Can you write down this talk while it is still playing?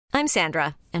I'm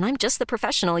Sandra, and I'm just the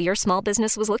professional your small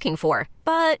business was looking for.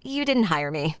 But you didn't hire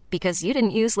me because you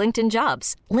didn't use LinkedIn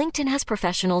Jobs. LinkedIn has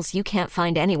professionals you can't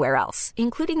find anywhere else,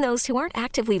 including those who aren't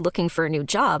actively looking for a new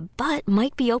job, but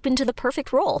might be open to the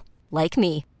perfect role, like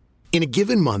me. In a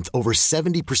given month, over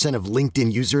 70% of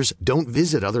LinkedIn users don't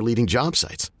visit other leading job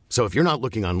sites. So if you're not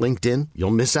looking on LinkedIn,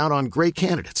 you'll miss out on great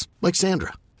candidates like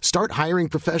Sandra. Start hiring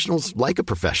professionals like a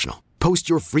professional. Post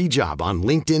your free job on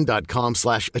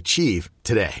linkedin.com/achieve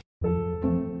today.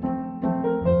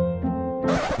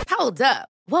 Hold up.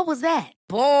 What was that?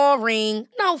 Boring.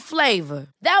 No flavor.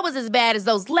 That was as bad as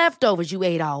those leftovers you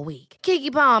ate all week.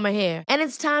 Keke Palmer here. And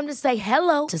it's time to say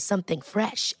hello to something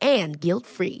fresh and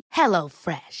guilt-free. Hello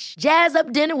Fresh. Jazz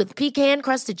up dinner with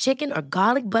pecan-crusted chicken or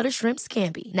garlic butter shrimp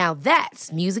scampi. Now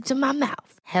that's music to my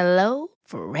mouth. Hello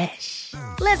Fresh.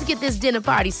 Let's get this dinner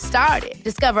party started.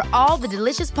 Discover all the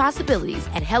delicious possibilities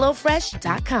at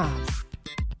hellofresh.com.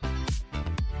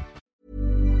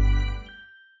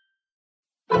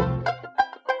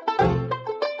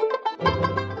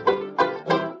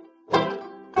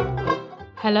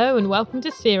 Hello and welcome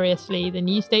to Seriously, the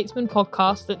New Statesman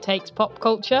podcast that takes pop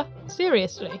culture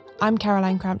seriously. I'm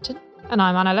Caroline Crampton. And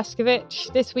I'm Anna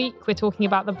Leskovich. This week we're talking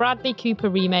about the Bradley Cooper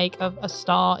remake of A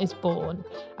Star is Born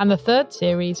and the third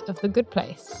series of The Good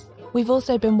Place. We've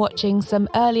also been watching some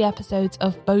early episodes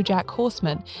of BoJack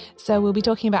Horseman, so we'll be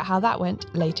talking about how that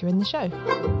went later in the show.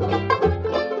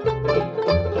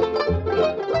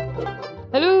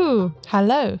 Hello!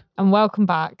 Hello. And welcome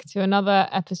back to another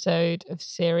episode of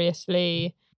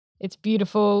Seriously. It's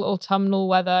beautiful autumnal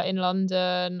weather in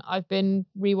London. I've been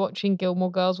rewatching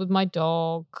Gilmore Girls with my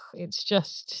dog. It's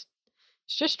just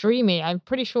dreamy. I'm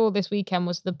pretty sure this weekend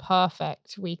was the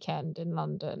perfect weekend in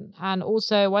London. And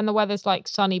also when the weather's like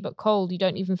sunny but cold, you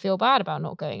don't even feel bad about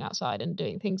not going outside and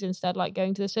doing things instead, like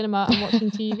going to the cinema and watching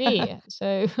TV.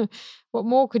 So what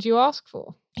more could you ask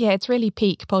for? Yeah, it's really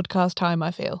peak podcast time,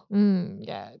 I feel.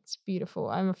 Yeah, it's beautiful.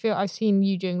 I've seen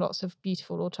you doing lots of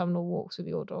beautiful autumnal walks with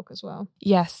your dog as well.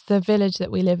 Yes, the village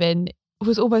that we live in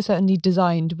was almost certainly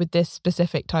designed with this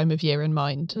specific time of year in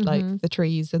mind. Mm-hmm. Like the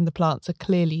trees and the plants are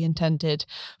clearly intended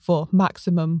for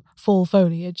maximum fall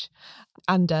foliage.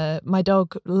 And my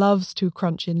dog loves to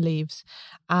crunch in leaves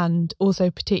and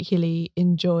also particularly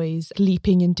enjoys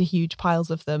leaping into huge piles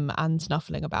of them and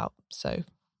snuffling about. So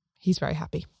he's very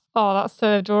happy. Oh, that's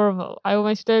so adorable. I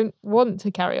almost don't want to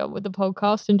carry on with the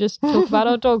podcast and just talk about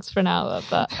our dogs for an hour,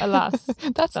 but alas.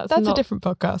 that's a different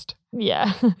podcast.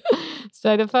 Yeah.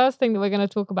 So the first thing that we're going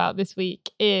to talk about this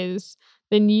week is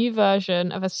the new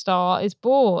version of A Star is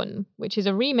Born, which is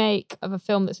a remake of a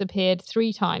film that's appeared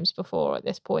 3 times before at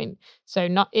this point. So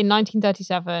in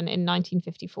 1937, in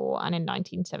 1954, and in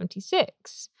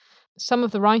 1976. Some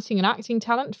of the writing and acting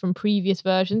talent from previous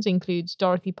versions includes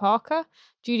Dorothy Parker,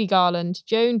 Judy Garland,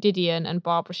 Joan Didion, and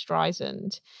Barbra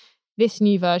Streisand. This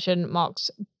new version marks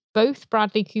both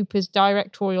Bradley Cooper's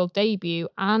directorial debut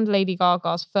and Lady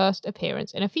Gaga's first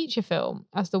appearance in a feature film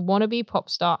as the wannabe pop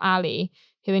star Ally,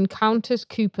 who encounters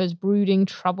Cooper's brooding,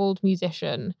 troubled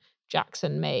musician,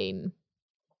 Jackson Maine.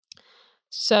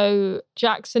 So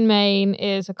Jackson Maine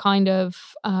is a kind of...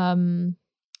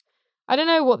 I don't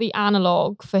know what the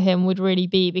analogue for him would really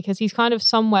be, because he's kind of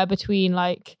somewhere between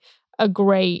like a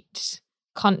great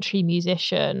country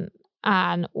musician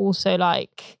and also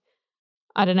like,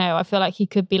 I don't know, I feel like he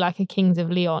could be like a Kings of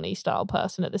Leon style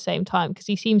person at the same time, because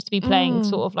he seems to be playing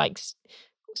sort of like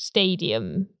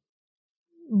stadium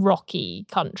rocky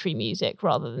country music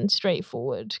rather than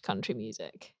straightforward country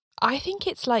music. I think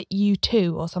it's like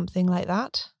U2 or something like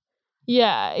that.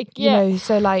 Yeah. You know,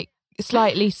 so like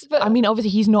slightly, but, I mean, obviously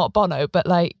he's not Bono, but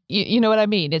like, you know what I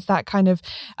mean? It's that kind of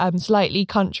slightly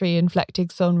country inflected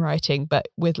songwriting, but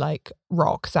with like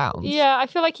rock sounds. Yeah, I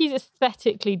feel like he's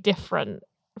aesthetically different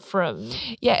from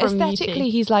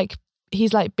aesthetically U2.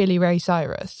 he's like Billy Ray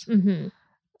Cyrus. Mm-hmm.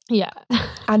 Yeah.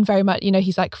 And very much, you know,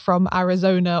 he's like from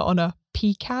Arizona on a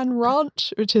pecan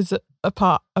ranch, which is a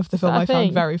part of the film I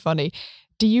found very funny.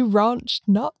 Do you ranch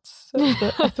nuts?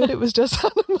 I thought it was just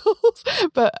animals.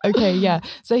 But okay, yeah.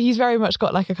 So he's very much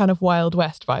got like a kind of Wild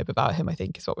West vibe about him, I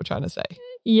think is what we're trying to say.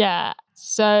 Yeah.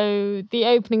 So the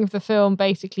opening of the film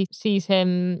basically sees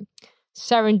him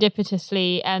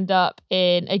serendipitously end up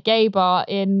in a gay bar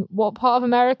in what part of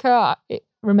America? It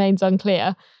remains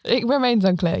unclear. It remains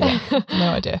unclear, yeah. No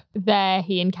idea. There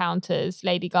he encounters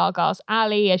Lady Gaga's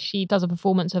Ally as she does a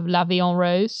performance of La Vie en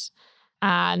Rose.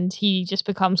 And he just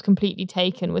becomes completely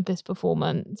taken with this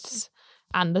performance.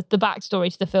 And the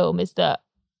backstory to the film is that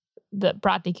that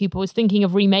Bradley Cooper was thinking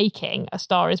of remaking A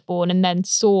Star Is Born and then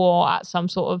saw at some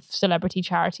sort of celebrity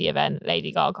charity event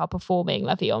Lady Gaga performing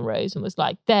La Vie en Rose and was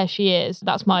like, there she is.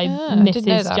 That's my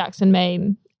Mrs. Jackson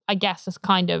Maine. I guess as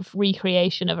kind of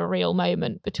recreation of a real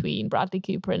moment between Bradley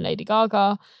Cooper and Lady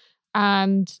Gaga.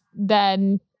 And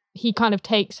then he kind of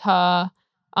takes her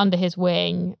under his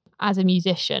wing as a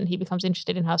musician. He becomes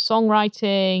interested in her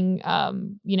songwriting,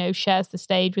 shares the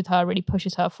stage with her, really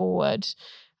pushes her forward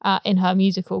in her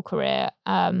musical career.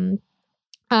 And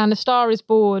A Star Is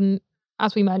Born,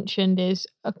 as we mentioned, is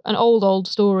an old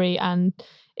story, and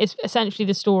it's essentially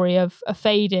the story of a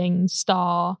fading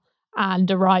star and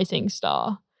a rising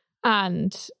star.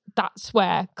 And that's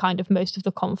where kind of most of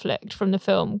the conflict from the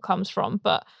film comes from.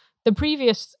 But the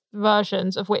previous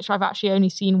versions, of which I've actually only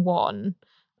seen one,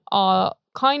 are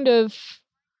kind of,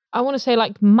 I want to say,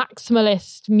 like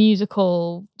maximalist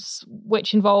musicals,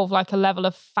 which involve like a level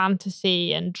of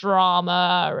fantasy and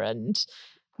drama. And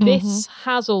this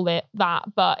has all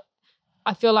that, but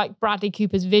I feel like Bradley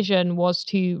Cooper's vision was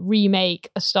to remake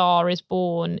A Star Is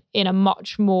Born in a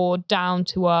much more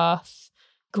down-to-earth,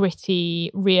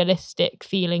 gritty, realistic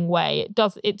feeling way.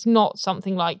 It's not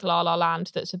something like La La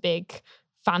Land that's a big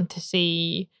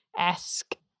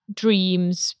fantasy-esque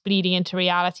dreams bleeding into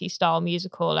reality style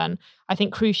musical. And I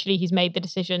think crucially he's made the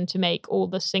decision to make all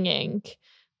the singing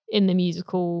in the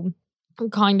musical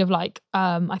kind of like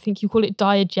I think you call it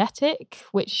diegetic,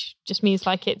 which just means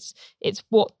like it's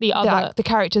what the other the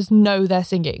characters know they're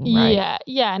singing, right?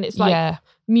 Yeah, and it's like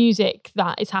music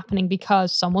that is happening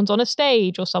because someone's on a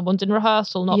stage or someone's in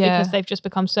rehearsal, not because they've just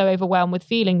become so overwhelmed with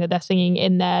feeling that they're singing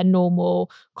in their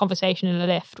normal conversation in a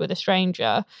lift with a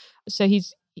stranger. So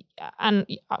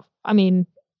I mean,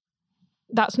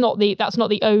 that's not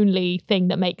the only thing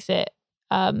that makes it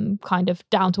kind of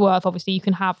down to earth. Obviously, you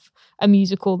can have a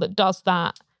musical that does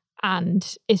that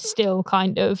and is still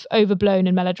kind of overblown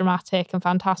and melodramatic and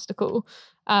fantastical.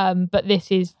 But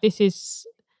this is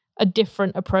a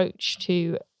different approach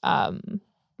to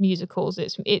musicals.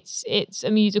 It's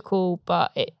a musical,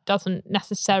 but it doesn't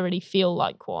necessarily feel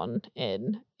like one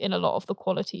in a lot of the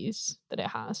qualities that it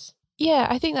has. Yeah,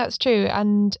 I think that's true.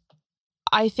 And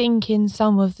I think in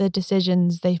some of the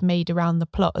decisions they've made around the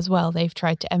plot as well, they've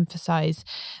tried to emphasize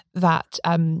that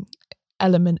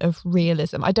element of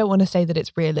realism. I don't want to say that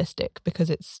it's realistic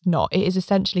because it's not. It is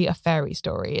essentially a fairy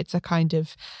story. It's a kind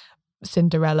of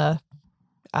Cinderella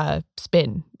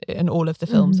spin, and all of the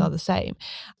films are the same.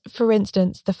 For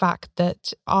instance, the fact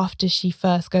that after she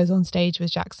first goes on stage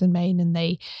with Jackson Maine and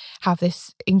they have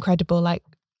this incredible like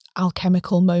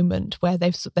alchemical moment where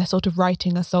they're sort of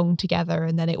writing a song together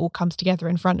and then it all comes together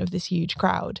in front of this huge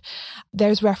crowd.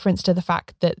 There's reference to the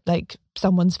fact that like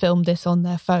someone's filmed this on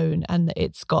their phone and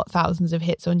it's got thousands of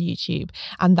hits on YouTube,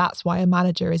 and that's why a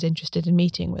manager is interested in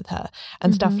meeting with her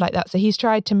and stuff like that. So he's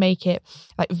tried to make it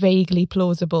like vaguely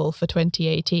plausible for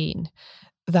 2018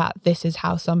 that this is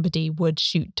how somebody would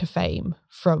shoot to fame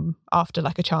from after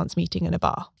like a chance meeting in a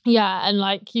bar. Yeah, and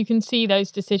like you can see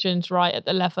those decisions right at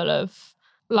the level of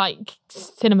like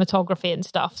cinematography and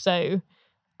stuff. So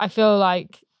I feel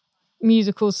like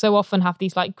musicals so often have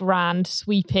these like grand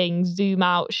sweeping zoom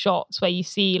out shots where you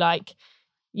see like,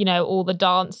 you know, all the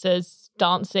dancers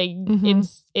dancing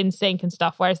in sync and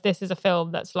stuff, whereas this is a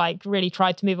film that's like really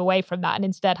tried to move away from that and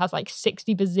instead has like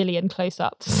 60 bazillion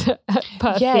close-ups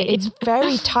per scene. It's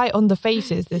very tight on the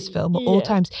faces, this film, at all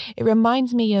times. It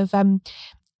reminds me of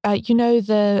you know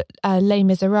the Les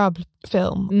Miserables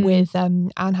film with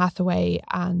Anne Hathaway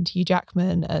and Hugh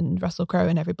Jackman and Russell Crowe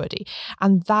and everybody.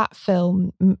 And that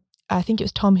film, I think it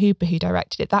was Tom Hooper who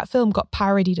directed it. That film got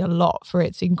parodied a lot for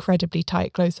its incredibly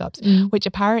tight close-ups, which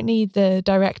apparently the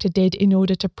director did in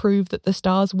order to prove that the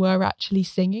stars were actually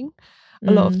singing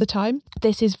a lot of the time.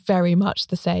 This is very much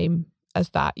the same as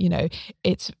that. You know,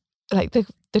 it's like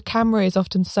the camera is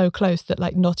often so close that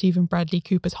like not even Bradley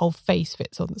Cooper's whole face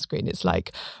fits on the screen. It's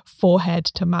like forehead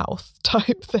to mouth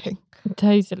type thing.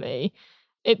 Totally.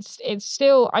 It's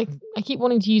still, I keep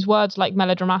wanting to use words like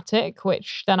melodramatic,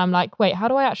 which then I'm like, wait, how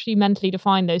do I actually mentally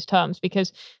define those terms?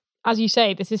 Because as you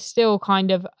say, this is still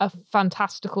kind of a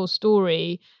fantastical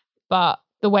story, but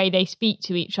the way they speak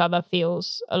to each other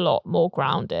feels a lot more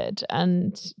grounded,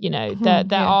 and you know their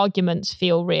arguments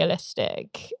feel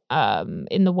realistic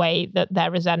in the way that their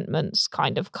resentments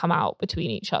kind of come out between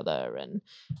each other. And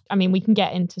I mean, we can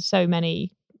get into so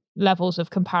many levels of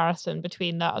comparison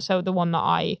between that. So the one that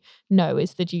I know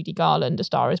is the Judy Garland A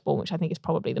Star Is Born, which I think is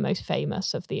probably the most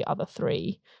famous of the other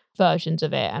three versions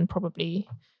of it, and probably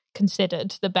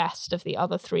considered the best of the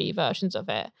other three versions of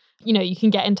it. You know, you can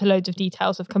get into loads of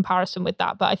details of comparison with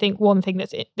that, but I think one thing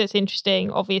that's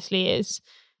interesting, obviously, is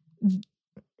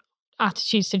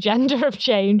attitudes to gender have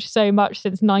changed so much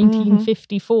since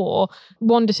 1954.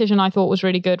 One decision I thought was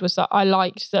really good was that I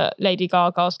liked that Lady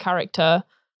Gaga's character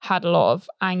had a lot of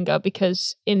anger,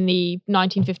 because in the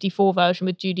 1954 version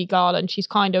with Judy Garland, she's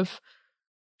kind of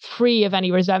free of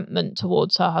any resentment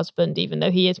towards her husband, even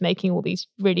though he is making all these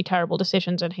really terrible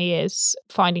decisions and he is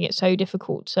finding it so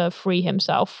difficult to free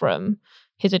himself from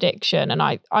his addiction. And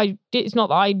I it's not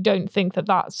that I don't think that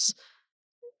that's,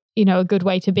 you know, a good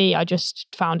way to be. I just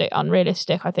found it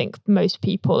unrealistic. I think most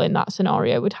people in that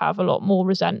scenario would have a lot more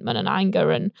resentment and anger.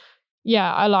 And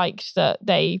yeah, I liked that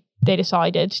they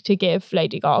decided to give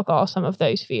Lady Gaga some of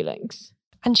those feelings.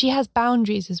 And she has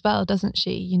boundaries as well, doesn't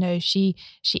she? You know, she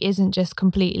isn't just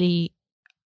completely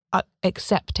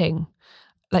accepting.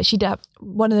 Like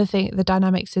one of the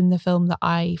dynamics in the film that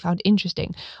I found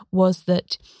interesting was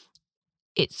that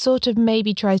it sort of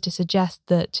maybe tries to suggest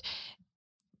that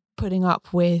putting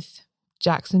up with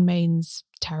Jackson Maine's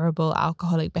terrible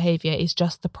alcoholic behaviour is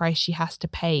just the price she has to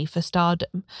pay for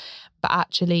stardom. But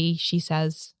actually, she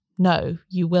says, no,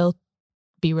 you will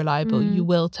be reliable, you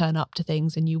will turn up to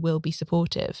things and you will be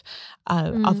supportive.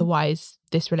 Otherwise,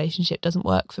 this relationship doesn't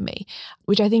work for me,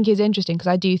 which I think is interesting, because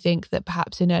I do think that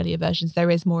perhaps in earlier versions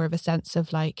there is more of a sense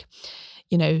of like,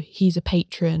 you know, he's a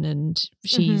patron and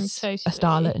she's totally a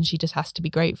starlet and she just has to be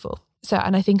grateful. So,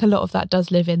 and I think a lot of that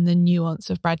does live in the nuance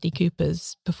of Bradley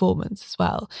Cooper's performance as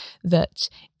well, that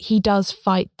he does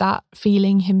fight that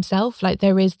feeling himself. Like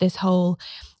there is this whole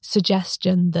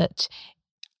suggestion that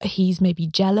he's maybe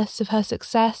jealous of her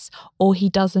success, or he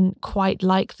doesn't quite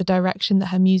like the direction that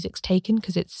her music's taken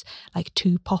because it's like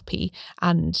too poppy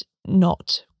and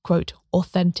not, quote,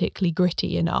 authentically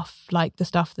gritty enough like the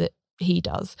stuff that he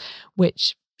does,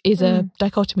 which is a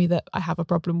dichotomy that I have a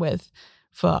problem with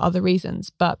for other reasons.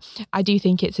 But I do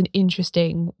think it's an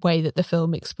interesting way that the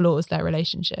film explores their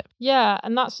relationship. Yeah,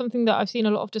 and that's something that I've seen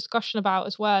a lot of discussion about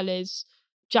as well, is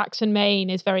Jackson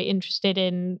Maine is very interested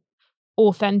in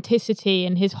authenticity,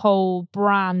 and his whole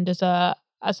brand as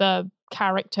a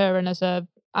character and as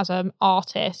an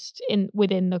artist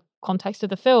within the context of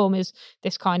the film is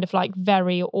this kind of like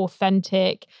very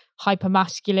authentic, hyper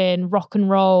masculine rock and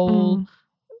roll.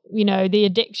 You know, the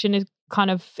addiction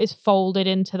is folded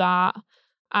into that.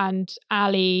 And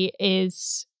Ali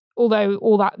is,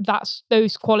 although that's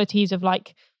those qualities of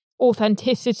like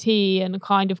authenticity and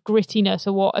kind of grittiness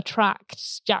are what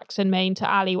attracts Jackson Maine to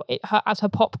Ali. As her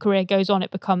pop career goes on,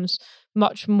 it becomes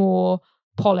much more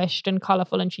polished and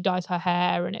colourful, and she dyes her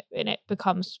hair and it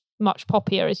becomes much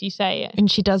poppier, as you say.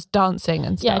 And she does dancing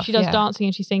and stuff. Yeah, she does dancing,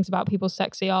 and she sings about people's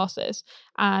sexy asses.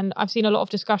 And I've seen a lot of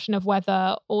discussion of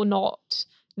whether or not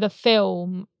the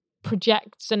film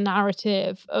projects a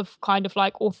narrative of kind of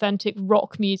like authentic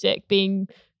rock music being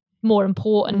more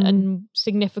important and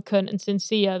significant and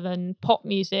sincere than pop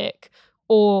music,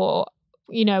 or,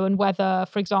 you know, and whether,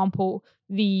 for example,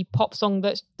 the pop song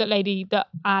that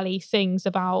Ali sings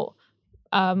about,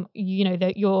 you know,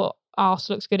 that your arse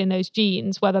looks good in those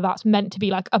jeans, whether that's meant to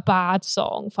be like a bad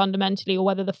song fundamentally, or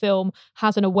whether the film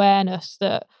has an awareness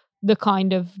that the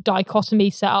kind of dichotomy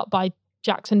set up by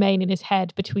Jackson Maine in his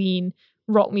head between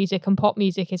rock music and pop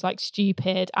music is like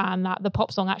stupid, and that the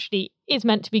pop song actually is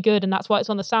meant to be good, and that's why it's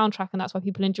on the soundtrack and that's why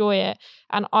people enjoy it.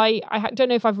 And I don't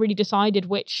know if I've really decided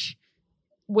which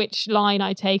line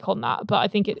I take on that, but I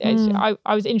think I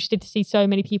was interested to see so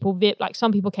many people like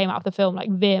some people came out of the film like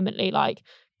vehemently like,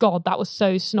 God, that was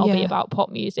so snobby about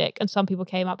pop music, and some people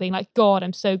came out being like, God,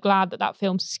 I'm so glad that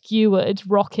film skewered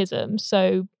rockism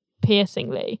so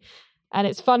piercingly. And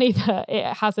it's funny that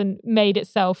it hasn't made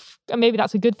itself, and maybe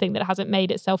that's a good thing, that it hasn't made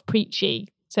itself preachy,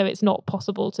 so it's not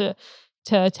possible to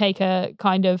take a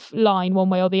kind of line one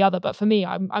way or the other. But for me,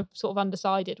 I'm sort of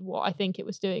undecided what I think it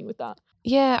was doing with that.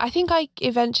 Yeah, I think I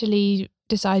eventually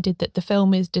decided that the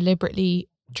film is deliberately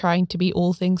trying to be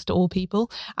all things to all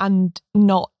people and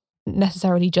not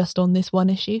necessarily just on this one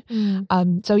issue.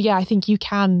 So yeah, I think you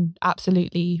can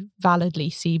absolutely validly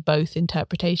see both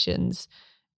interpretations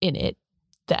in it.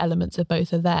 The elements of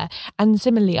both are there. And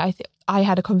similarly, I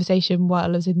had a conversation while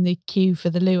I was in the queue for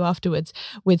the loo afterwards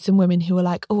with some women who were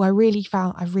like, oh, I really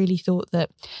thought that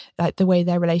like the way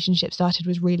their relationship started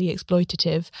was really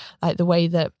exploitative, like the way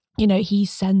that, you know, he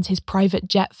sends his private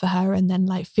jet for her and then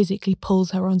like physically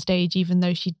pulls her on stage even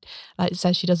though she like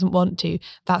says she doesn't want to.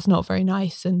 That's not very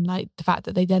nice. And like the fact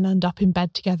that they then end up in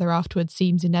bed together afterwards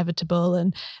seems inevitable,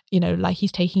 and, you know, like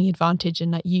he's taking advantage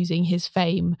and like using his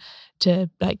fame to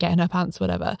like get in her pants,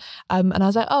 whatever. And I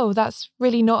was like, oh, that's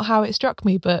really not how it struck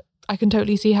me, but I can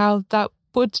totally see how that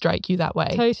would strike you that way.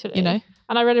 Totally. You know?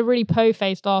 And I read a really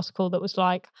po-faced article that was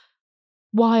like,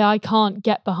 why I can't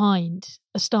get behind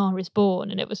A Star Is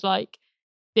Born. And it was like,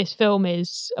 this film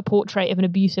is a portrait of an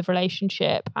abusive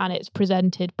relationship and it's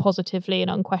presented positively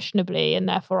and unquestionably, and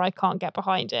therefore I can't get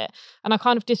behind it. And I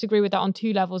kind of disagree with that on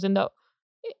two levels, in that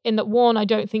one, I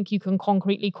don't think you can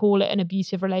concretely call it an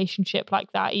abusive relationship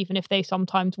like that, even if they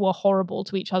sometimes were horrible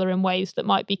to each other in ways that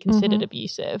might be considered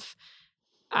abusive.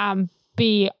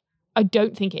 B, I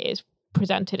don't think it is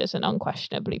presented as an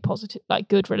unquestionably positive, like,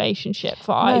 good relationship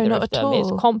for either of them.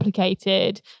 It's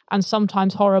complicated and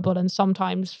sometimes horrible and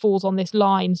sometimes falls on this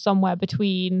line somewhere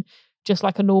between just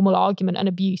like a normal argument and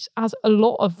abuse, as a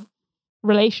lot of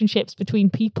relationships between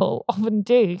people often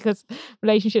do, because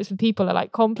relationships with people are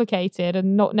like complicated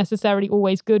and not necessarily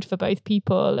always good for both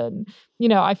people. And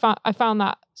I found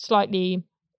that slightly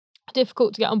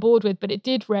difficult to get on board with, but it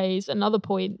did raise another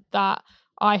point that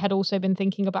I had also been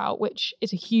thinking about, which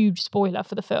is a huge spoiler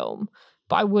for the film,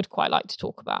 but I would quite like to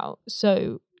talk about.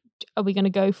 So are we going to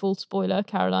go full spoiler,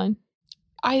 Caroline?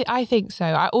 I think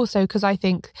so. Because I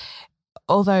think,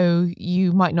 although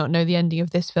you might not know the ending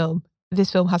of this film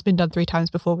has been done 3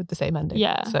 times before with the same ending.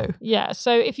 Yeah.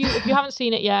 So if you haven't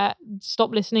seen it yet,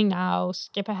 stop listening now,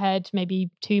 skip ahead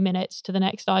maybe 2 minutes to the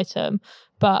next item.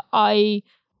 But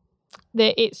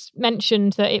it's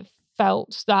mentioned that it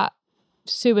felt that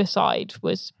suicide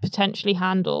was potentially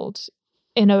handled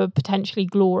in a potentially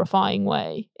glorifying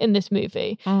way in this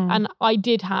movie. And I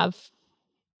did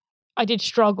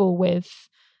struggle with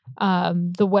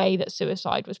the way that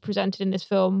suicide was presented in this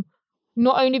film,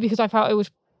 not only because I felt it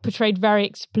was portrayed very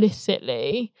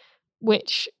explicitly,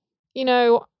 which,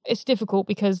 it's difficult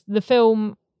because the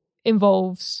film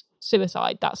involves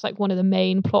suicide. That's like one of the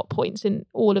main plot points in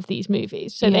all of these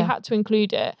movies. So they had to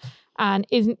include it. And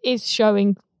is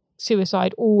showing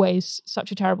suicide always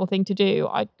such a terrible thing to do?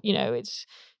 It's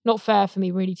not fair for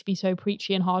me really to be so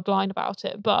preachy and hardline about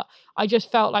it, but I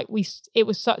just felt like it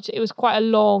was quite a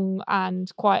long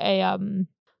and quite a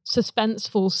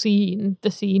suspenseful scene,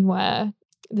 the scene where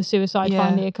the suicide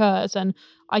finally occurs, and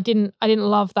I didn't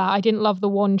love that. I didn't love the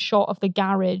one shot of the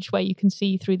garage where you can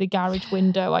see through the garage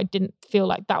window. I didn't feel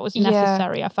like that was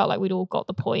necessary. I felt like we'd all got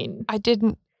the point.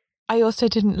 I also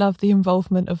didn't love the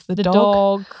involvement of the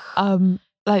dog.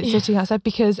 Sitting outside,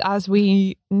 because as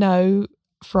we know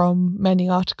from many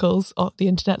articles, the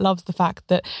internet loves the fact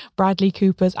that Bradley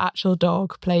Cooper's actual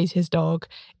dog plays his dog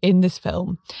in this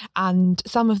film, and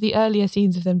some of the earlier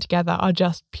scenes of them together are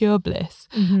just pure bliss.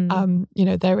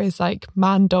 There is like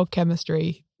man-dog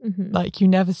chemistry like you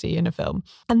never see in a film.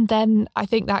 And then I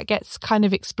think that gets kind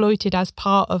of exploited as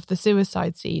part of the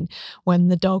suicide scene when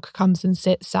the dog comes and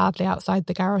sits sadly outside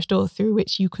the garage door, through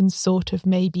which you can sort of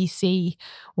maybe see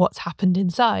what's happened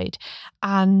inside.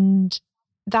 And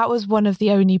that was one of the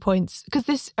only points, because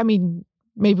this,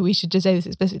 maybe we should just say this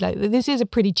explicitly, like, this is a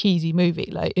pretty cheesy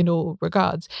movie, like, in all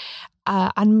regards.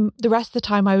 And the rest of the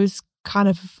time I was kind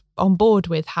of on board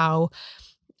with how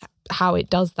it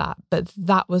does that, but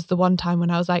that was the one time when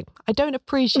I was like, I don't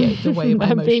appreciate the way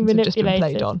my emotions have just been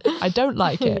played on. I don't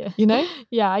like it,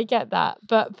 Yeah, I get that.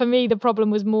 But for me, the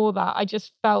problem was more that I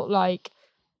just felt like,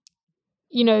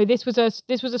 this was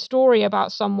a story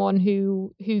about someone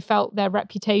who felt their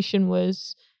reputation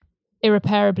was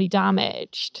irreparably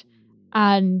damaged,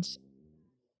 and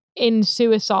in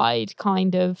suicide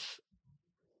kind of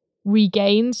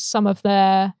regains some of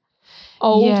their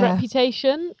old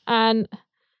reputation. And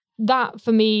that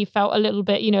for me felt a little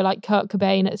bit, like Kurt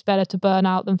Cobain, it's better to burn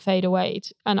out than fade away.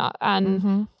 And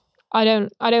I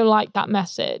don't like that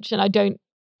message. And I don't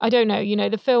know,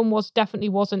 the film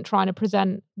wasn't trying to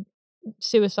present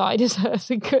suicide as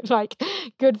a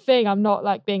good thing. I'm not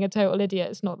like being a total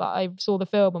idiot. It's not that I saw the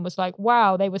film and was like,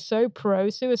 wow, they were so pro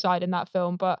suicide in that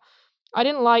film, but I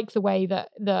didn't like the way that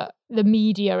the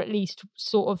media at least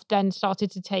sort of then started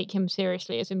to take him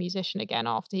seriously as a musician again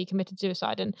after he committed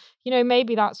suicide. And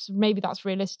maybe that's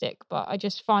realistic, but I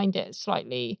just find it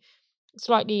slightly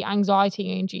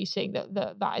anxiety inducing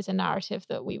that is a narrative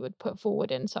that we would put forward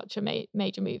in such a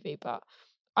major movie. But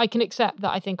I can accept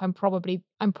that. I think I'm probably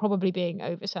being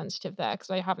oversensitive there, because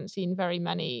I haven't seen very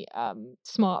many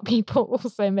smart people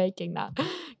also making that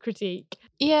critique.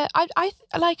 Yeah, I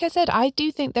like I said, I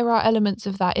do think there are elements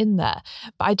of that in there,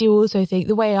 but I do also think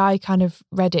the way I kind of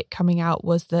read it coming out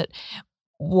was that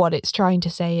what it's trying to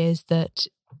say is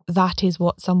that is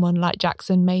what someone like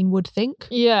Jackson Maine would think.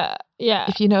 Yeah.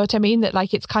 If you know what I mean, that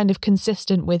like it's kind of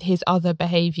consistent with his other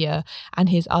behaviour and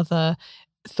his other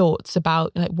thoughts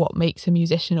about like what makes a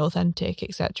musician authentic,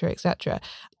 etc., etc.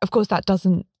 Of course, that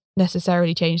doesn't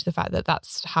necessarily change the fact that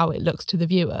that's how it looks to the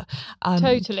viewer.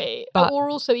 Totally.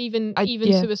 Or also even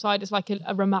suicide is like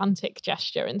a romantic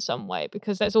gesture in some way,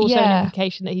 because there's also an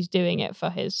implication that he's doing it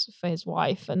for his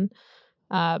wife. And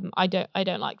I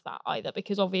don't like that either,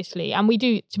 because obviously, and we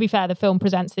do, to be fair, the film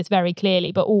presents this very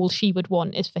clearly, but all she would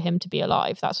want is for him to be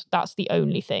alive. That's the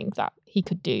only thing that he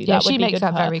could do. Yeah, that would she be makes good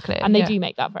that for her. very clear. And they do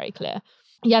make that very clear.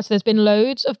 Yes, there's been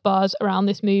loads of buzz around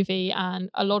this movie, and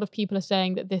a lot of people are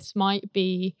saying that this might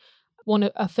be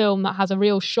a film that has a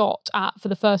real shot at, for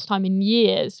the first time in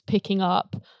years, picking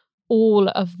up all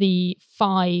of the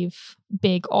 5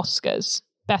 big Oscars: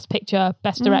 Best Picture,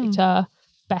 Best Director,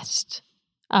 Best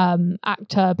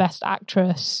Actor, Best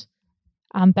Actress,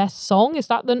 and Best Song. Is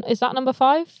that number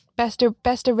 5?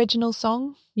 Best Original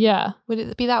Song? Yeah. Would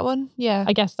it be that one? Yeah.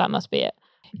 I guess that must be it.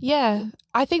 Yeah,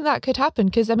 I think that could happen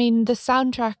because, I mean, the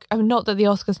soundtrack, not that the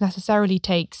Oscars necessarily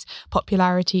takes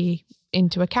popularity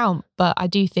into account, but I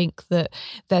do think that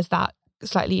there's that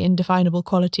slightly indefinable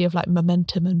quality of like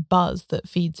momentum and buzz that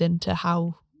feeds into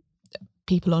how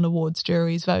people on awards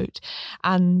juries vote.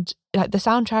 And like the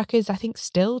soundtrack is, I think,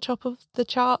 still top of the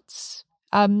charts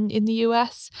in the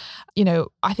US. You know,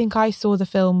 I think I saw the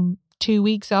film 2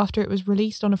 weeks after it was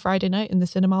released on a Friday night and the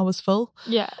cinema was full.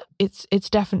 Yeah. It's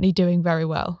definitely doing very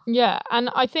well. Yeah.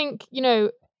 And I think, you know,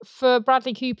 for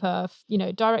Bradley Cooper, you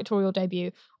know, directorial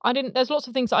debut, there's lots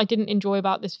of things that I didn't enjoy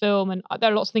about this film, and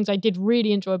there are lots of things I did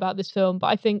really enjoy about this film, but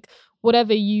I think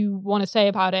whatever you want to say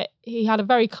about it, he had a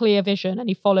very clear vision and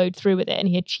he followed through with it, and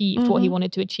he achieved what he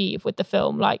wanted to achieve with the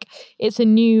film. Like, it's a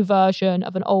new version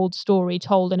of an old story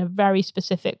told in a very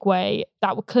specific way.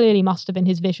 That clearly must have been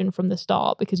his vision from the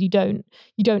start, because you don't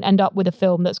end up with a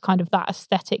film that's kind of that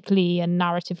aesthetically and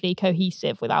narratively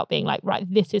cohesive without being like, right,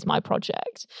 this is my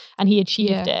project. And he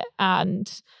achieved it.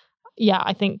 And yeah,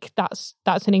 I think that's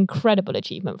an incredible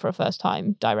achievement for a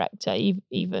first-time director,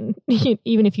 even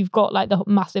if you've got like the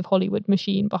massive Hollywood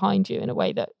machine behind you in a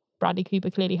way that Bradley Cooper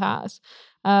clearly has.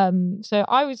 So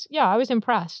I was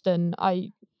impressed, and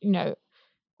it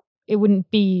wouldn't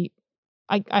be.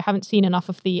 I haven't seen enough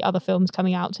of the other films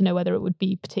coming out to know whether it would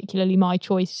be particularly my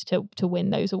choice to win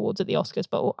those awards at the Oscars,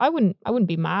 but I wouldn't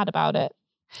be mad about it.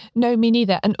 No, me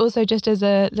neither. And also, just as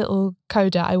a little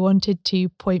coda, I wanted to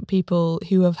point people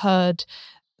who have heard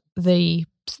the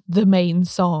main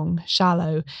song,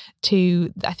 Shallow,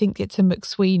 to, I think it's a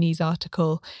McSweeney's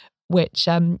article, which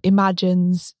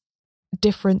imagines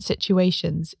different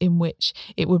situations in which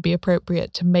it would be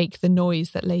appropriate to make the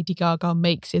noise that Lady Gaga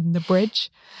makes in the bridge.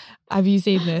 Have you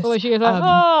seen this? Or she goes like,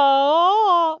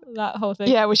 oh, that whole thing.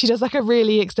 Yeah, where she does like a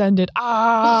really extended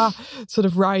sort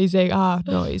of rising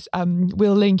noise.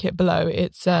 We'll link it below.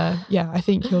 It's I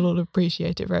think you'll all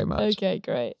appreciate it very much. Okay,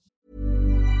 great.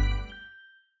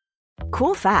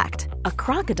 Cool fact, a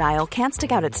crocodile can't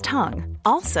stick out its tongue.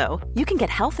 Also, you can get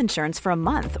health insurance for a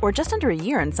month or just under a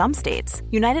year in some states.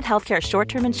 United Healthcare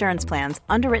short-term insurance plans,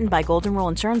 underwritten by Golden Rule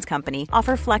Insurance Company,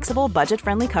 offer flexible,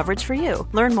 budget-friendly coverage for you.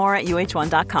 Learn more at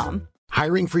uh1.com.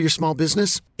 Hiring for your small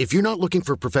business? If you're not looking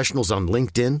for professionals on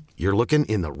LinkedIn, you're looking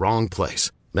in the wrong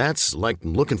place. That's like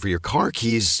looking for your car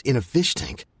keys in a fish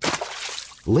tank.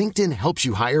 LinkedIn helps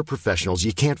you hire professionals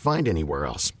you can't find anywhere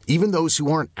else, even those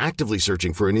who aren't actively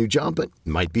searching for a new job but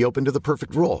might be open to the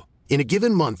perfect role. In a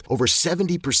given month, over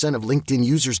 70% of LinkedIn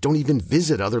users don't even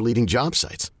visit other leading job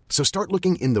sites. So start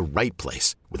looking in the right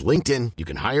place. With LinkedIn, you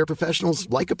can hire professionals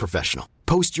like a professional.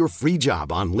 Post your free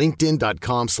job on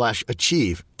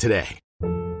linkedin.com/achieve today.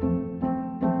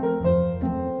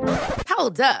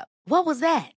 Hold up. What was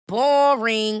that?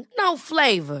 Boring. No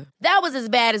flavor. That was as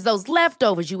bad as those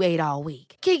leftovers you ate all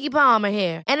week. Keke Palmer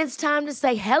here. And it's time to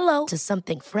say hello to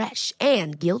something fresh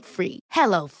and guilt-free.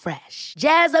 Hello Fresh.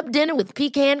 Jazz up dinner with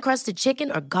pecan-crusted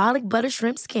chicken or garlic butter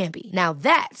shrimp scampi. Now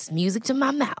that's music to my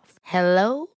mouth.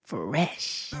 Hello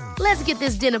Fresh. Let's get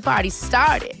this dinner party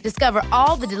started. Discover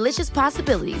all the delicious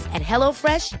possibilities at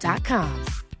hellofresh.com.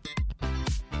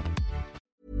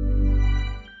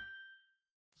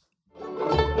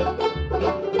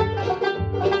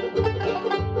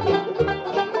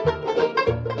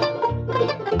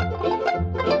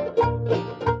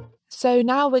 So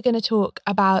now we're going to talk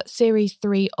about Series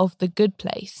 3 of The Good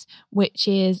Place, which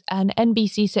is an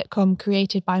NBC sitcom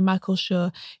created by Michael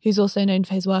Schur, who's also known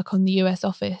for his work on The US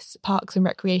Office, Parks and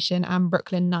Recreation, and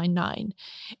Brooklyn Nine-Nine.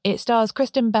 It stars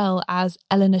Kristen Bell as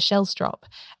Eleanor Shellstrop,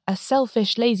 a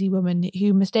selfish, lazy woman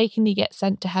who mistakenly gets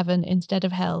sent to heaven instead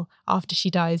of hell after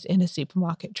she dies in a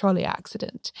supermarket trolley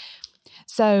accident.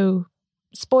 So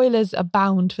spoilers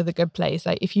abound for The Good Place.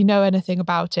 Like, if you know anything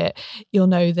about it, you'll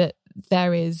know that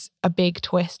there is a big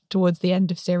twist towards the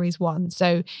end of Series 1.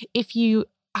 So if you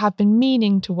have been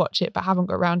meaning to watch it but haven't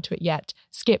got around to it yet,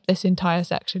 skip this entire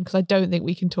section, because I don't think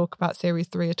we can talk about Series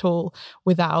 3 at all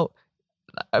without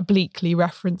obliquely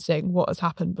referencing what has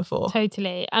happened before.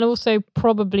 Totally. And also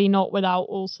probably not without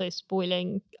also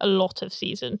spoiling a lot of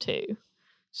Season 2.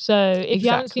 So if you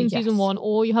haven't seen season 1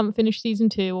 or you haven't finished season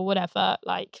 2 or whatever,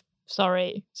 like,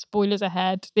 sorry, spoilers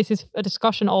ahead. This is a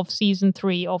discussion of season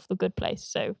 3 of The Good Place.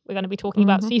 So we're going to be talking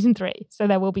about season 3. So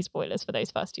there will be spoilers for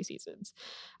those first 2 seasons.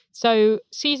 So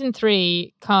season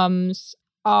 3 comes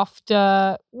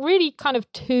after really kind of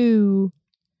 2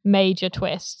 major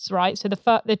twists, right? So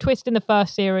the twist in the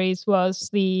first series was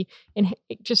the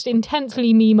just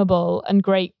intensely memeable and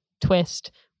great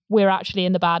twist. We're actually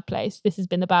in the bad place. This has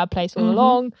been the bad place all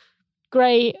along.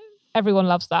 Great. Everyone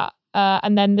loves that.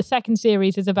 And then the second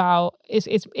series is about,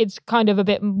 it's kind of a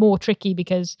bit more tricky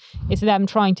because it's them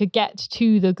trying to get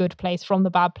to the good place from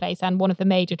the bad place. And one of the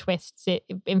major twists, it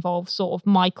involves sort of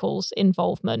Michael's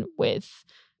involvement with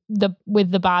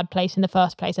the bad place in the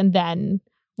first place, and then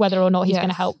whether or not he's going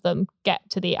to help them get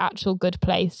to the actual good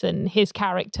place. And his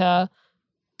character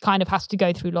kind of has to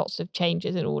go through lots of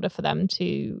changes in order for them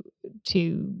to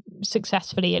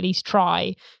successfully at least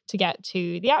try to get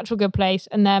to the actual good place.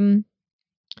 And then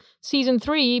season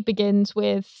 3 begins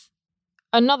with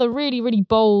another really, really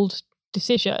bold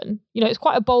decision. You know, it's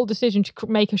quite a bold decision to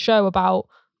make a show about,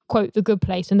 quote, the good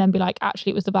place, and then be like,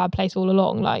 actually, it was the bad place all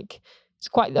along. Like, it's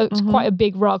quite a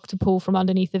big rug to pull from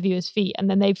underneath the viewer's feet. And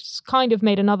then they've kind of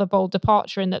made another bold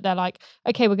departure in that they're like,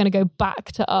 okay, we're going to go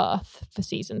back to Earth for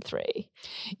season 3.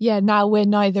 Yeah, now we're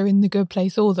neither in the good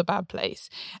place or the bad place.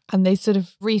 And they sort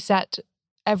of reset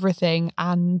everything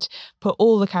and put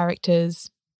all the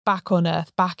characters back on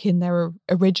Earth, back in their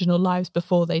original lives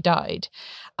before they died.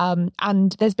 And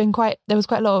there was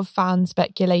quite a lot of fan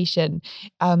speculation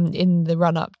in the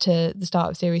run up to the start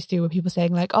of series 2, where people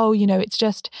saying like, oh, you know, it's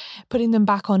just putting them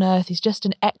back on Earth is just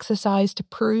an exercise to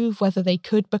prove whether they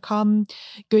could become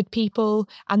good people.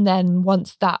 And then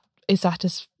once that is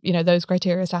those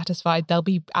criteria are satisfied, they'll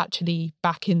be actually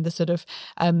back in the sort of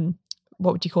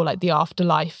what would you call, like, the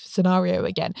afterlife scenario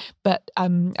again. But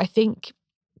I think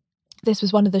this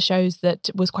was one of the shows that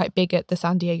was quite big at the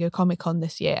San Diego Comic-Con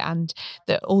this year, and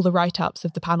all the write-ups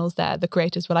of the panels there, the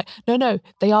creators were like, no,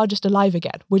 they are just alive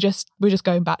again. We're just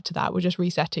going back to that. We're just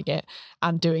resetting it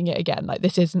and doing it again. Like,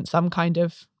 this isn't some kind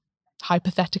of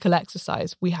hypothetical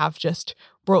exercise. We have just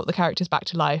brought the characters back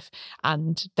to life,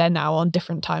 and they're now on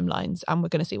different timelines, and we're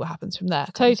going to see what happens from there.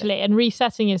 Totally. And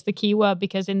resetting is the key word,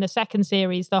 because in the second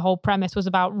series, the whole premise was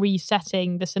about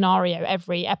resetting the scenario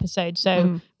every episode.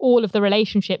 So all of the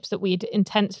relationships that we'd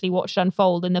intensely watched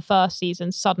unfold in the first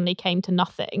season suddenly came to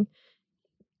nothing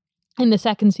in the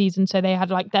second season. So they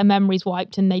had like their memories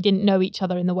wiped, and they didn't know each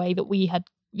other in the way that we had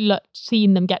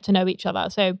seen them get to know each other.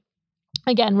 So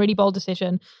again, really bold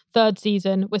decision. Third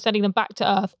season, we're sending them back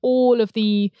to Earth. All of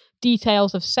the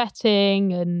details of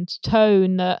setting and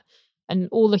tone and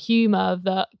all the humor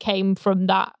that came from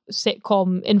that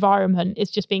sitcom environment is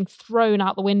just being thrown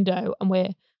out the window, and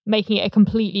we're making it a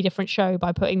completely different show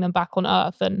by putting them back on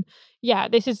Earth. And yeah,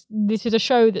 this is a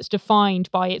show that's defined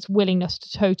by its willingness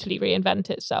to totally reinvent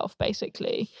itself,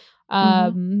 basically.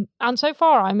 And so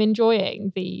far I'm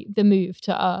enjoying the move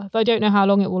to Earth. I don't know how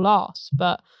long it will last,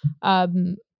 but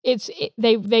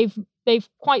they've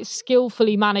quite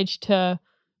skillfully managed to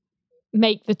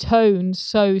make the tone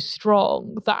so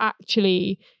strong that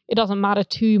actually it doesn't matter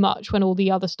too much when all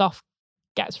the other stuff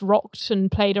gets rocked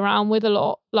and played around with a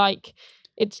lot. Like,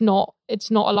 it's not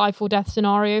a life or death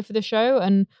scenario for the show.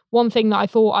 And one thing that I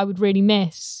thought I would really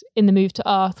miss in the move to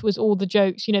Earth was all the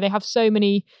jokes. You know, they have so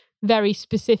many very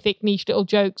specific niche little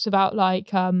jokes about like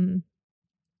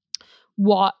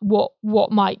what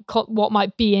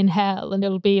might be in hell, and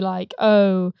it'll be like,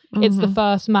 oh, it's the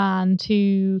first man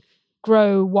to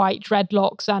grow white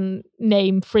dreadlocks and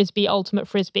name Frisbee Ultimate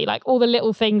Frisbee. Like, all the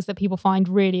little things that people find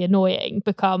really annoying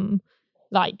become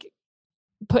like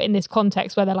put in this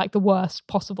context where they're like the worst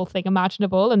possible thing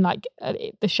imaginable, and like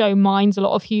the show mines a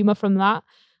lot of humor from that.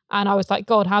 And I was like,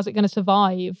 God, how's it going to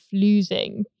survive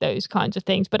losing those kinds of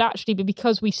things? But actually,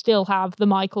 because we still have the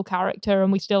Michael character and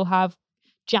we still have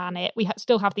Janet, we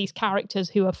still have these characters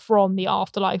who are from the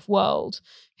afterlife world,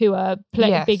 who are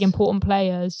big, important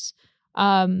players,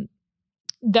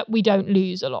 that we don't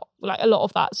lose a lot. Like, a lot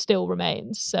of that still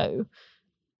remains. So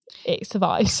it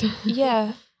survives.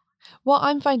 Yeah. What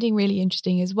I'm finding really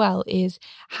interesting as well is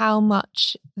how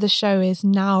much the show is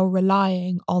now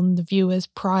relying on the viewer's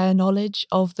prior knowledge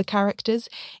of the characters,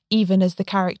 even as the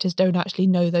characters don't actually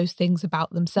know those things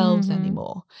about themselves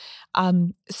anymore.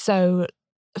 So,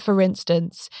 for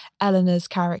instance, Eleanor's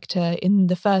character in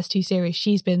the first 2 series,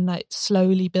 she's been like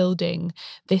slowly building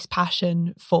this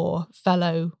passion for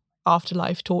fellow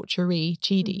afterlife torturee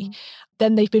Chidi.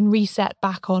 Then they've been reset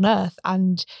back on Earth,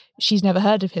 and she's never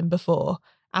heard of him before.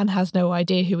 and has no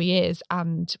idea who he is.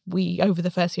 And we, over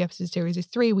the first few episodes of series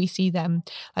 3, we see them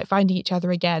like finding each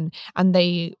other again, and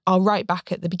they are right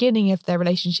back at the beginning of their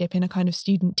relationship in a kind of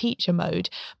student-teacher mode.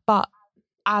 But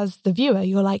as the viewer,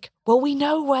 you're like, well, we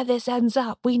know where this ends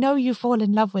up. We know you fall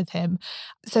in love with him.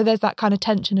 So there's that kind of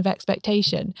tension of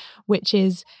expectation, which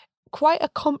is quite a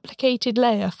complicated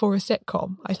layer for a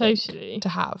sitcom, I think, to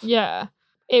have. Yeah.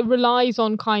 It relies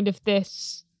on kind of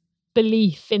this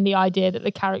belief in the idea that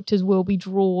the characters will be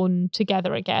drawn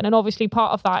together again. And obviously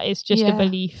part of that is just a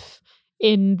belief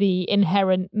in the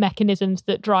inherent mechanisms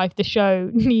that drive the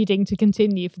show needing to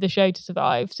continue for the show to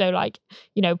survive. So like,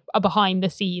 you know, a behind the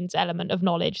scenes element of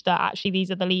knowledge that actually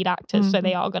these are the lead actors, so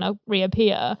they are going to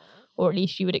reappear, or at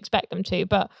least you would expect them to.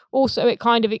 But also it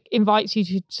kind of invites you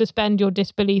to suspend your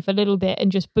disbelief a little bit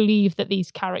and just believe that these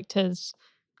characters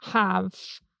have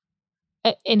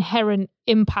an inherent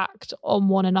impact on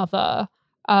one another.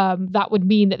 That would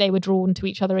mean that they were drawn to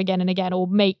each other again and again, or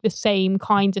make the same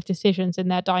kinds of decisions in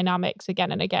their dynamics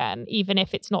again and again, even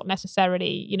if it's not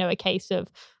necessarily, you know, a case of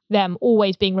them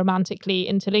always being romantically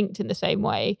interlinked in the same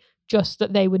way, just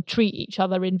that they would treat each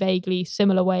other in vaguely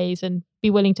similar ways and be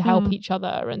willing to help each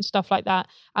other and stuff like that.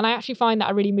 And I actually find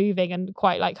that a really moving and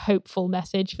quite like hopeful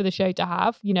message for the show to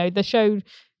have. You know, the show,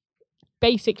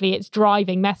 basically its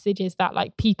driving message is that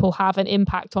like people have an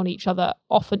impact on each other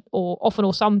often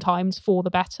or sometimes for the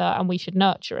better, and we should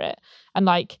nurture it. And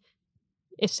like,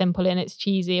 it's simple and it's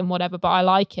cheesy and whatever, but I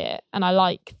like it. And I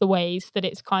like the ways that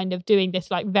it's kind of doing this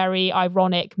like very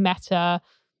ironic meta,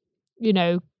 you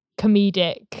know,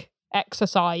 comedic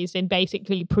exercise in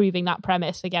basically proving that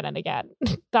premise again and again.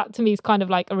 That to me is kind of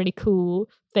like a really cool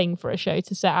thing for a show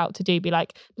to set out to do. Be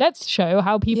like, let's show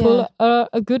how people are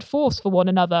a good force for one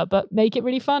another, but make it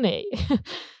really funny.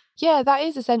 Yeah, that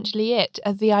is essentially it.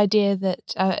 The idea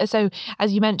that, so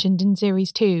as you mentioned in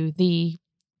series 2, the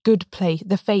good place,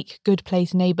 the fake good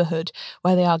place neighborhood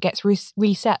where they are gets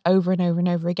reset over and over and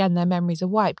over again. Their memories are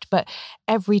wiped, but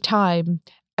every time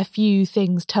a few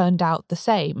things turned out the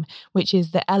same, which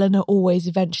is that Eleanor always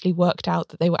eventually worked out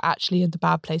that they were actually in the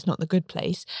bad place, not the good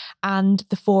place. And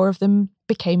the 4 of them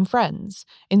became friends.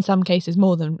 In some cases,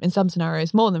 in some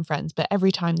scenarios, more than friends, but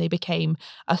every time they became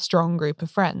a strong group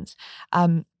of friends.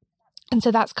 And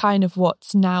so that's kind of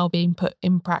what's now being put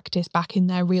in practice back in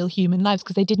their real human lives,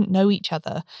 because they didn't know each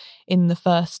other in the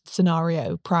first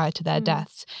scenario prior to their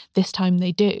deaths. This time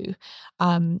they do.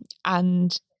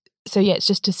 And so, yeah, it's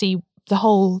just to see the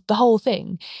whole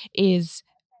thing is,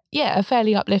 a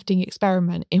fairly uplifting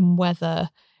experiment in whether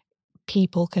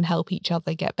people can help each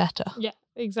other get better. Yeah,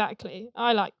 exactly.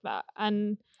 I like that.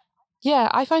 And yeah,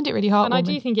 I find it really heartwarming. And I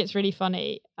do think it's really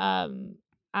funny.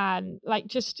 And like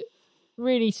just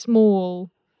really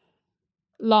small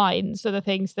lines are the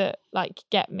things that like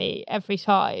get me every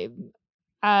time.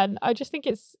 And I just think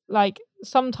it's like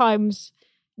sometimes,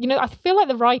 you know, I feel like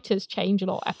the writers change a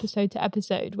lot episode to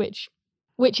episode, which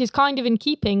is kind of in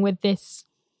keeping with this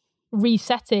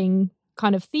resetting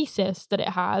kind of thesis that it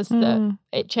has, that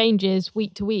it changes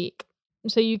week to week.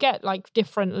 So you get like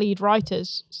different lead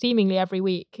writers seemingly every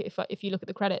week if you look at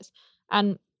the credits.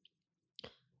 And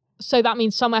so that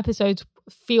means some episodes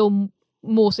feel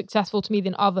more successful to me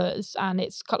than others, and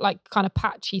it's like kind of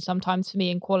patchy sometimes for me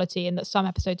in quality, and that some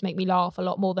episodes make me laugh a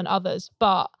lot more than others,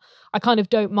 but I kind of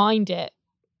don't mind it,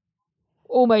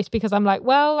 almost because I'm like,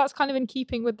 well, that's kind of in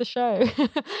keeping with the show.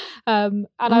 And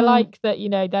I like that, you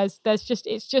know,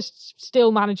 it's just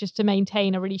still manages to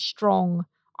maintain a really strong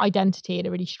identity and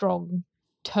a really strong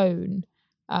tone,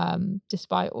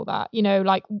 despite all that. You know,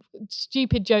 like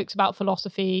stupid jokes about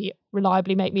philosophy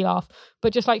reliably make me laugh,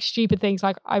 but just like stupid things,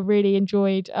 like I really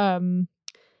enjoyed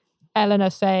Eleanor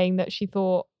saying that she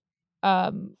thought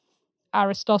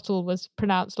Aristotle was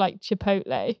pronounced like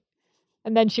Chipotle.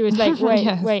 And then she was like,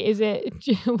 wait, is it?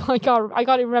 I can't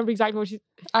even remember exactly what she's...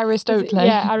 Aristotle.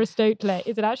 Aristotle.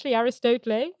 Is it actually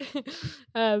Aristotle?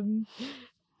 And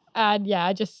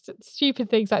yeah, just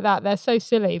stupid things like that. They're so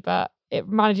silly, but it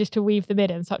manages to weave them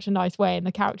in such a nice way. And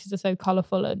the characters are so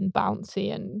colourful and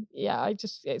bouncy. And yeah,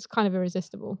 it's kind of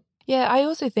irresistible. Yeah, I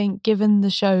also think given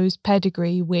the show's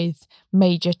pedigree with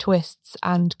major twists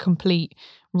and complete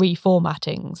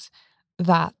reformattings,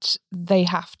 that they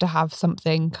have to have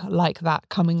something like that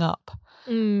coming up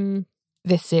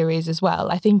this series as well.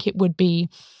 I think it would be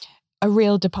a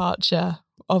real departure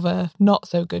of a not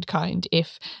so good kind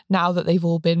if, now that they've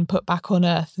all been put back on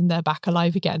Earth and they're back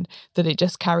alive again, that it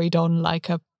just carried on like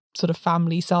a sort of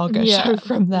family saga show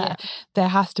from there. Yeah. There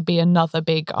has to be another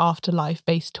big afterlife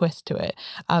based twist to it.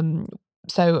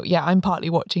 So yeah, I'm partly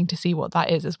watching to see what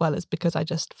that is, as well as because I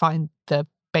just find the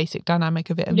basic dynamic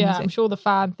of it amusing. Yeah, I'm sure the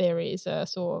fan theories are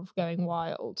sort of going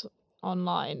wild.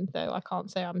 online, though I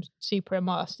can't say I'm super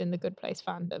immersed in the Good Place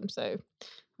fandom, so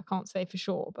I can't say for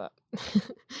sure, but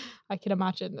I can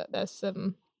imagine that there's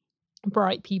some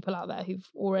bright people out there who've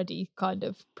already kind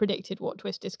of predicted what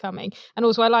twist is coming. And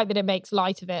also I like that it makes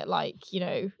light of it, like, you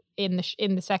know, in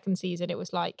the second season it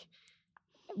was like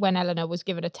when Eleanor was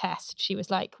given a test, she was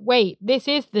like, wait, this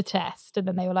is the test, and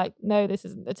then they were like, no, this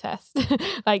isn't the test.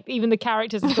 Like, even the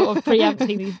characters are sort of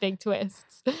preempting these big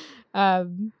twists.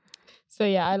 So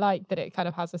yeah, I like that it kind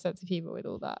of has a sense of humor with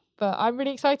all that, but I'm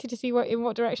really excited to see in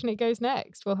what direction it goes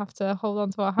next. We'll have to hold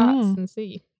on to our hats and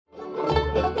see.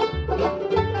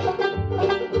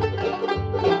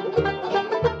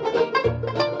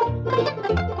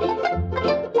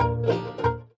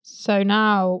 So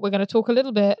now we're going to talk a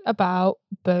little bit about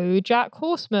BoJack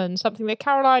Horseman, something that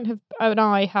Caroline and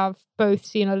I have both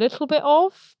seen a little bit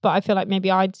of, but I feel like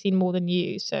maybe I'd seen more than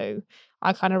you. So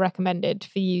I kind of recommended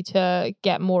for you to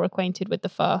get more acquainted with the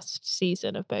first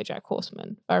season of BoJack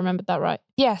Horseman. If I remembered that right.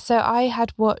 Yeah, so I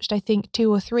had watched, I think,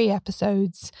 2 or 3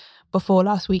 episodes before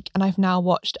last week, and I've now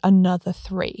watched another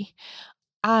 3.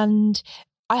 And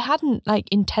I hadn't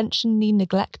intentionally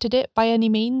neglected it by any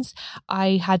means.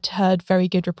 I had heard very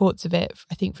good reports of it,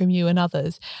 I think, from you and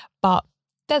others, but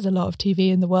there's a lot of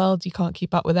TV in the world. You can't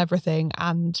keep up with everything.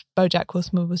 And BoJack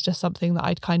Horseman was just something that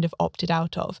I'd kind of opted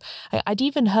out of. I'd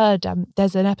even heard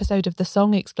there's an episode of the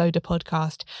Song Exploder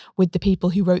podcast with the people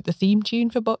who wrote the theme tune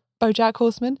for BoJack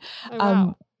Horseman,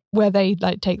 where they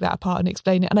take that apart and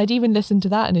explain it. And I'd even listened to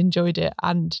that and enjoyed it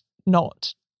and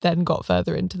not then got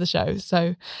further into the show.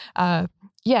 So, so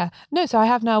I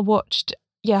have now watched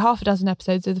half a dozen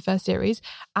episodes of the first series,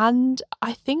 and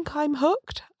I think I'm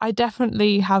hooked. I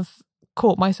definitely have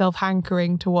caught myself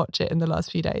hankering to watch it in the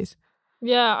last few days.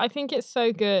 Yeah, I think it's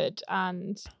so good,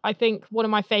 and I think one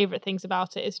of my favorite things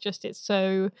about it is just it's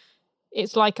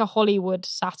like a Hollywood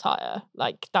satire.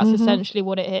 Like, that's essentially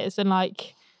what it is. And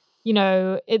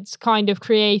it's kind of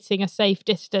creating a safe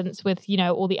distance with,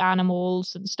 all the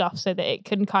animals and stuff, so that it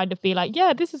can kind of be like,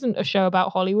 yeah, this isn't a show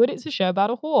about Hollywood, it's a show about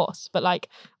a horse. But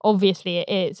obviously it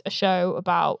is a show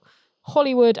about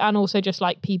Hollywood, and also just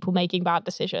people making bad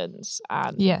decisions,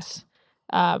 and yes,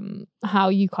 how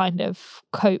you kind of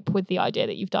cope with the idea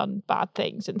that you've done bad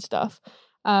things and stuff.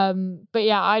 But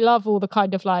yeah, I love all the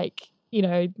kind of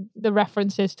the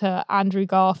references to Andrew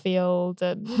Garfield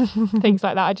and things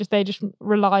like that. They just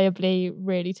reliably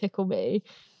really tickle me.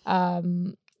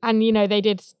 And they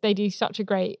do such a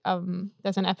great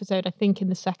there's an episode, I think, in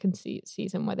the second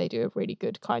season where they do a really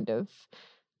good kind of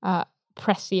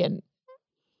prescient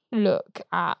look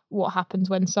at what happens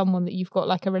when someone that you've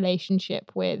got a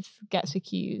relationship with gets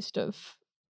accused of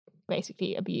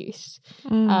basically abuse.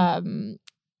 And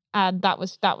that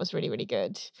was really, really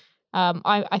good.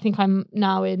 I think I'm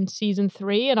now in season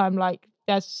 3, and I'm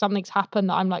there's something's happened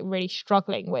that I'm really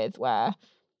struggling with, where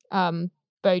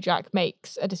BoJack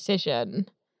makes a decision,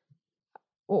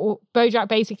 or BoJack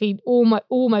basically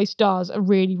almost does a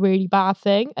really, really bad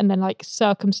thing, and then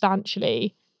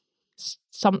circumstantially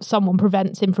someone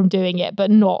prevents him from doing it,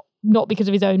 but not because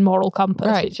of his own moral compass.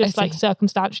 Right, it's just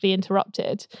circumstantially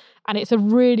interrupted, and it's a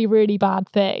really, really bad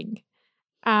thing.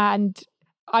 And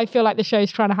I feel like the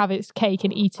show's trying to have its cake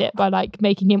and eat it by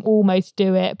making him almost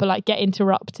do it, but get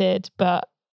interrupted. But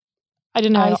I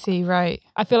don't know. I see, right.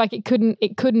 I feel like it couldn't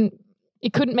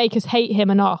make us hate him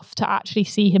enough to actually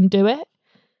see him do it,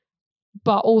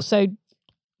 but also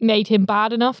made him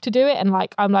bad enough to do it. And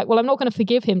I'm well, I'm not going to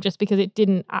forgive him just because it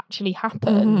didn't actually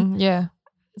happen. Yeah.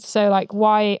 So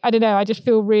why? I don't know. I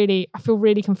feel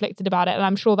really conflicted about it, and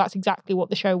I'm sure that's exactly what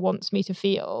the show wants me to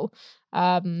feel.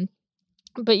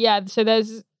 But yeah, so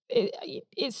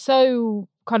it's so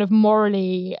kind of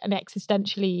morally and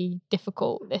existentially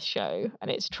difficult, this show, and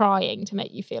it's trying to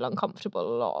make you feel uncomfortable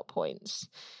a lot of points.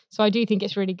 So I do think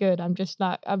it's really good. I'm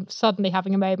suddenly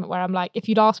having a moment where I'm if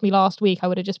you'd asked me last week, I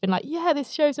would have just been yeah,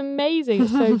 this show's amazing,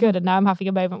 it's so good. And now I'm having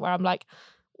a moment where I'm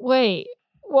wait,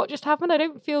 what just happened? I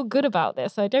don't feel good about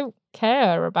this. I don't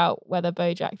care about whether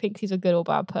BoJack thinks he's a good or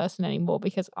bad person anymore,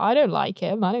 because I don't like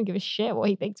him. I don't give a shit what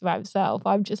he thinks about himself.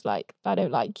 I'm just I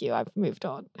don't like you. I've moved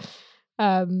on.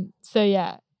 So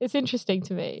yeah, it's interesting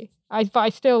to me. But I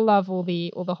still love all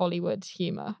the Hollywood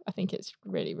humor. I think it's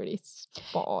really, really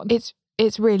spot on.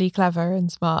 It's really clever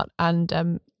and smart,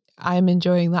 and I'm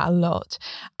enjoying that a lot.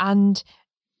 And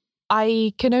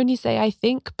I can only say, I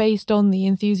think, based on the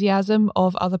enthusiasm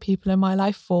of other people in my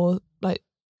life for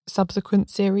subsequent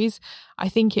series, I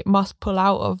think it must pull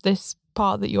out of this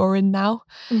part that you're in now.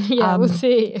 Yeah, we'll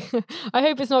see. I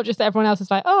hope it's not just that everyone else is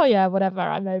oh yeah, whatever,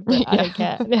 I'm over it, I don't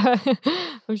care.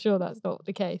 I'm sure that's not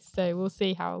the case. So we'll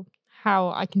see how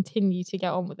I continue to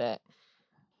get on with it.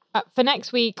 For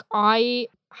next week, I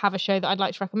have a show that I'd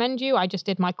like to recommend you. I just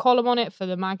did my column on it for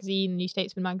the magazine, New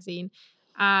Statesman magazine.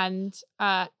 And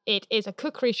it is a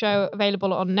cookery show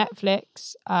available on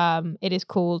Netflix. It is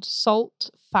called Salt,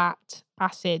 Fat,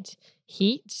 Acid,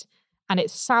 Heat. And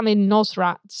it's Samin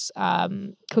Nosrat's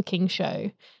cooking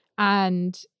show.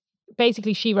 And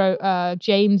basically she wrote a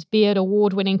James Beard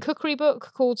award-winning cookery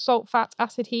book called Salt, Fat,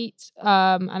 Acid, Heat.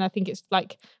 And I think it's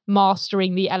like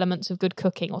Mastering the Elements of Good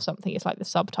Cooking or something. It's like the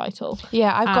subtitle.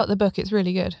 Yeah, I've got the book. It's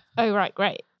really good. Oh, right,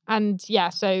 great. And yeah,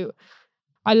 so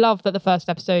I love that the first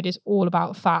episode is all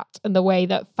about fat and the way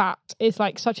that fat is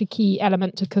like such a key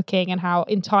element to cooking and how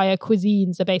entire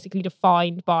cuisines are basically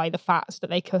defined by the fats that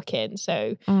they cook in.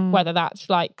 So whether that's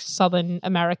like Southern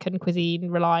American cuisine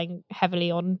relying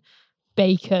heavily on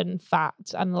bacon, fat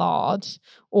and lard,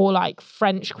 or like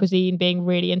French cuisine being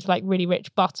really into like really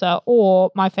rich butter, or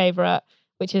my favorite,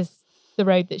 which is the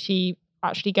road that she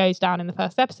actually goes down in the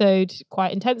first episode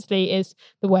quite intensely, is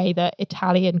the way that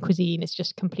Italian cuisine is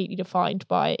just completely defined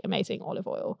by amazing olive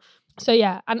oil. So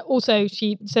yeah, and also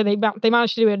they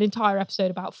managed to do an entire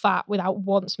episode about fat without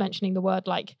once mentioning the word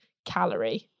like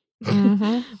calorie,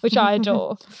 which I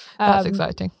adore. That's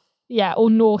exciting. Yeah, or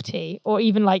naughty, or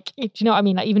even like, do you know what I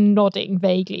mean? Like even nodding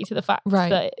vaguely to the fact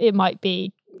that it might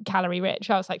be calorie rich.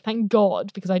 I was like, thank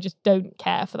God, because I just don't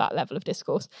care for that level of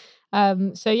discourse.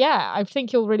 So yeah, I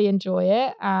think you'll really enjoy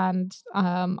it, and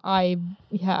I'm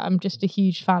just a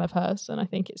huge fan of hers, and I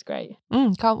think it's great.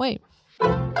 Can't wait.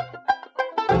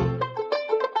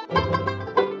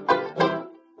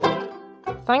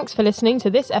 Thanks for listening to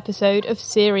this episode of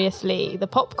Seriously, the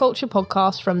pop culture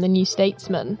podcast from the New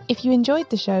Statesman. If you enjoyed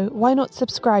the show, why not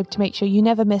subscribe to make sure you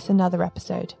never miss another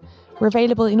episode? We're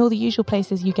available in all the usual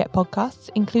places you get podcasts,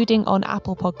 including on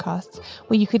Apple Podcasts,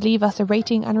 where you could leave us a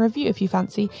rating and a review if you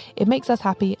fancy. It makes us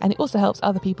happy, and it also helps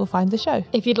other people find the show.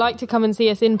 If you'd like to come and see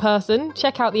us in person,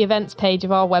 check out the events page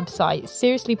of our website,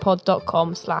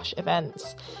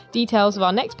 seriouslypod.com/events. Details of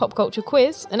our next pop culture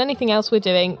quiz and anything else we're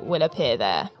doing will appear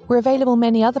there. We're available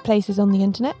many other places on the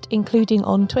internet, including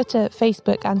on Twitter,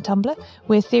 Facebook and Tumblr.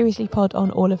 We're Seriously Pod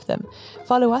on all of them.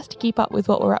 Follow us to keep up with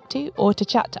what we're up to, or to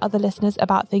chat to other listeners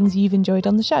about things you've enjoyed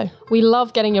on the show. We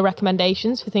love getting your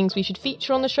recommendations for things we should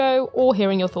feature on the show, or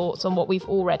hearing your thoughts on what we've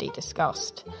already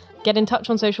discussed. Get in touch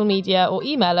on social media or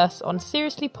email us on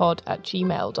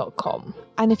seriouslypod@gmail.com.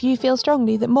 And if you feel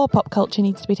strongly that more pop culture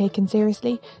needs to be taken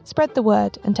seriously, spread the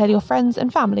word and tell your friends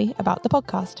and family about the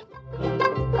podcast.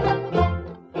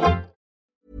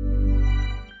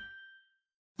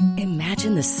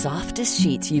 Imagine the softest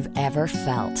sheets you've ever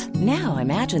felt. Now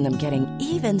imagine them getting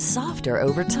even softer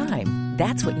over time.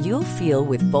 That's what you'll feel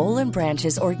with Boll &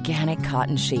 Branch's organic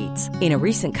cotton sheets. In a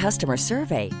recent customer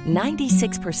survey,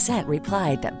 96%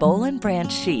 replied that Boll &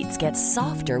 Branch sheets get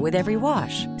softer with every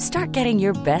wash. Start getting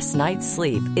your best night's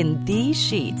sleep in these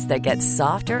sheets that get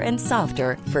softer and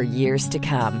softer for years to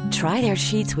come. Try their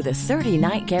sheets with a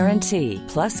 30-night guarantee.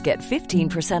 Plus, get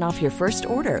 15% off your first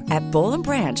order at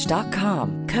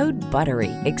bollandbranch.com. Code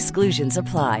BUTTERY. Exclusions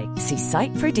apply. See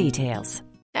site for details.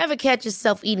 Ever catch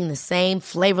yourself eating the same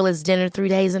flavorless dinner 3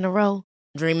 days in a row?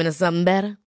 Dreaming of something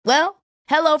better? Well,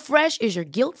 HelloFresh is your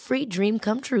guilt-free dream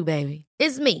come true, baby.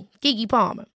 It's me, Keke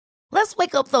Palmer. Let's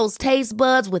wake up those taste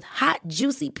buds with hot,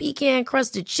 juicy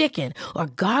pecan-crusted chicken or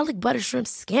garlic butter shrimp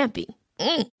scampi.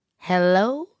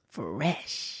 Hello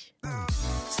Fresh.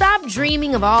 Stop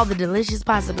dreaming of all the delicious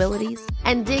possibilities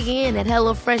and dig in at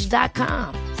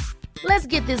HelloFresh.com. Let's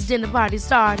get this dinner party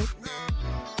started.